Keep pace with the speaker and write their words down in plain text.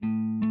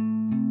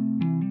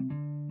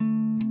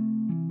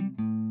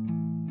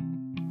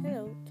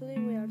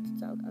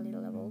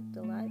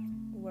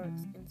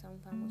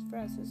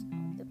process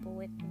of the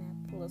poet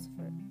and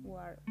philosopher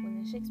were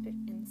William Shakespeare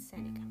and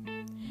Seneca.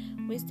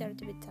 We start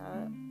to be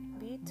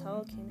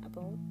talking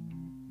about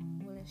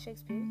William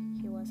Shakespeare.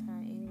 He was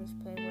an English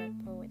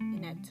playwright, poet,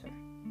 and actor,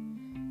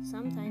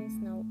 sometimes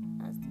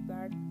known as the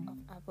Bard of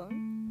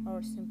Avon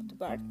or simply the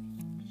Bard.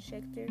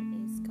 Shakespeare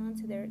is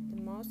considered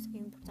the most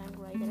important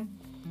writer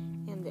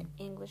in the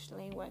English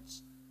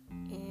language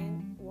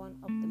and one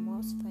of the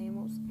most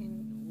famous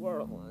in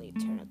world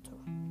literature.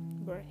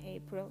 Born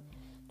April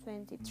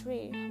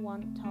 23,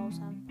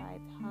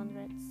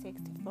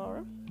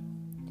 1564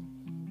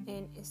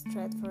 in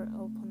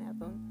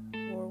Stratford-upon-Avon,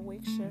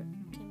 Warwickshire,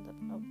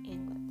 Kingdom of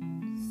England.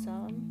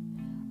 Some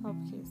of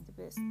his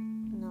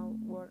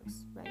best-known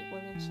works by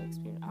William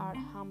Shakespeare are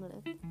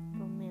Hamlet,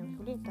 Romeo y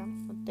Julieta,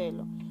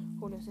 Othello,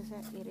 Julio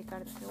César y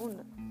Ricardo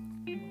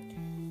II.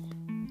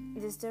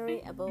 The story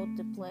about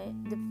the play,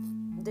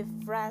 the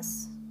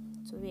phrase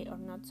 "to be or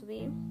not to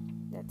be,"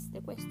 that's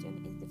the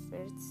question, is the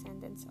first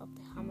sentence of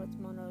the Hamlet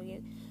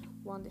monologue,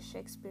 one of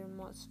Shakespeare's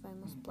most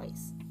famous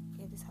plays.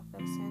 It is a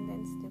first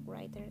sentence. The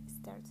writer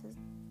starts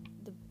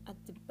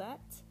at the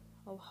bat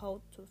of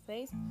how to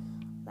face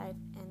life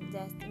and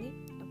destiny,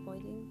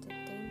 avoiding the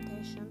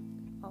temptation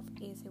of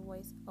easy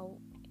ways of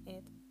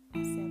it,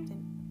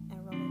 accepting a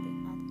reality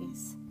at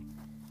ease.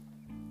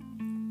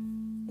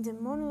 The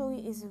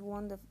monologue is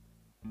one of the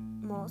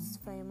most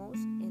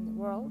famous in the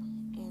world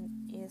and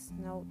is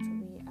known to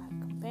be a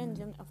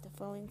compendium of the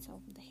feelings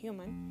of the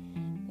human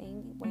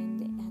being when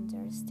they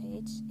enter a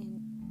stage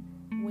in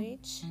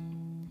which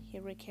he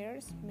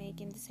requires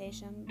making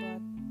decisions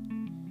but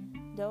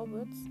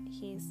doubts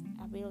his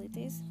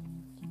abilities.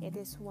 It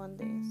is one of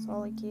the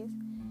solaces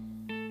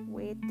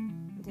with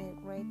the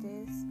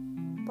greatest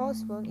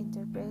possible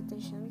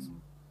interpretations,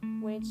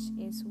 which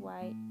is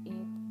why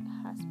it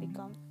has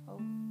become a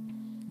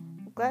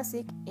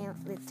classic in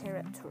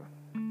literature.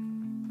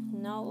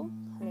 Now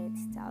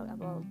let's talk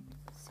about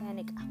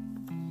Seneca.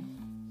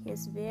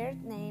 His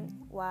birth name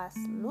was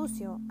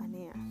Lucio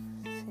Annea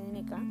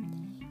Seneca.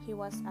 He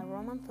was a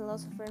Roman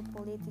philosopher,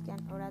 politician,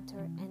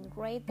 orator, and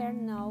greater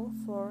known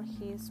for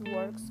his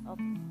works of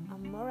a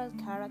moral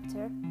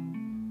character.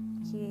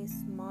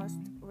 His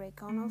most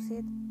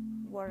recognized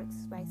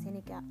works by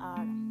Seneca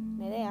are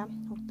Medea,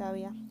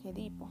 Octavia,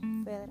 Edipo,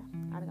 Phaedra,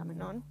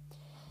 Agamemnon.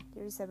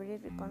 There is a very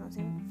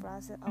recognizing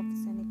phrase of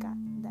Seneca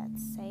that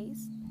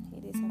says,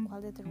 "It is a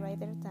quality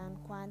rather than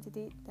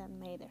quantity that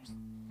matters."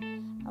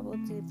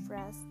 About the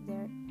phrase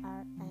there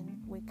are,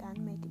 and we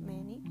can make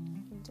many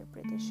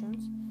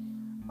interpretations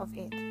of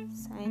it.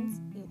 Since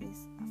it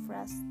is a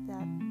phrase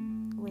that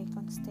we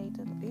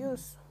constantly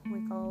use,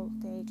 we call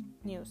take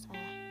news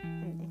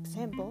an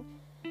example.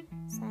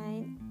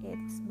 Since it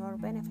is more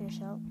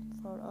beneficial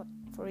for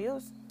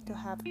us to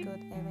have good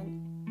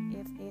even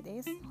if it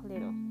is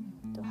little,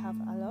 to have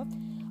a lot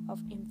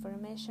of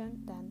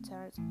information than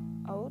turns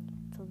out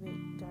to be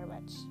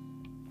garbage.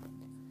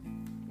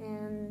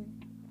 And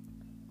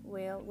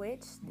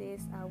with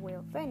this I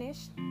will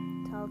finish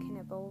talking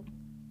about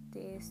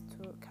these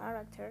two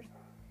characters.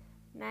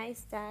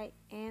 Nice day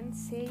and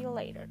see you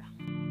later.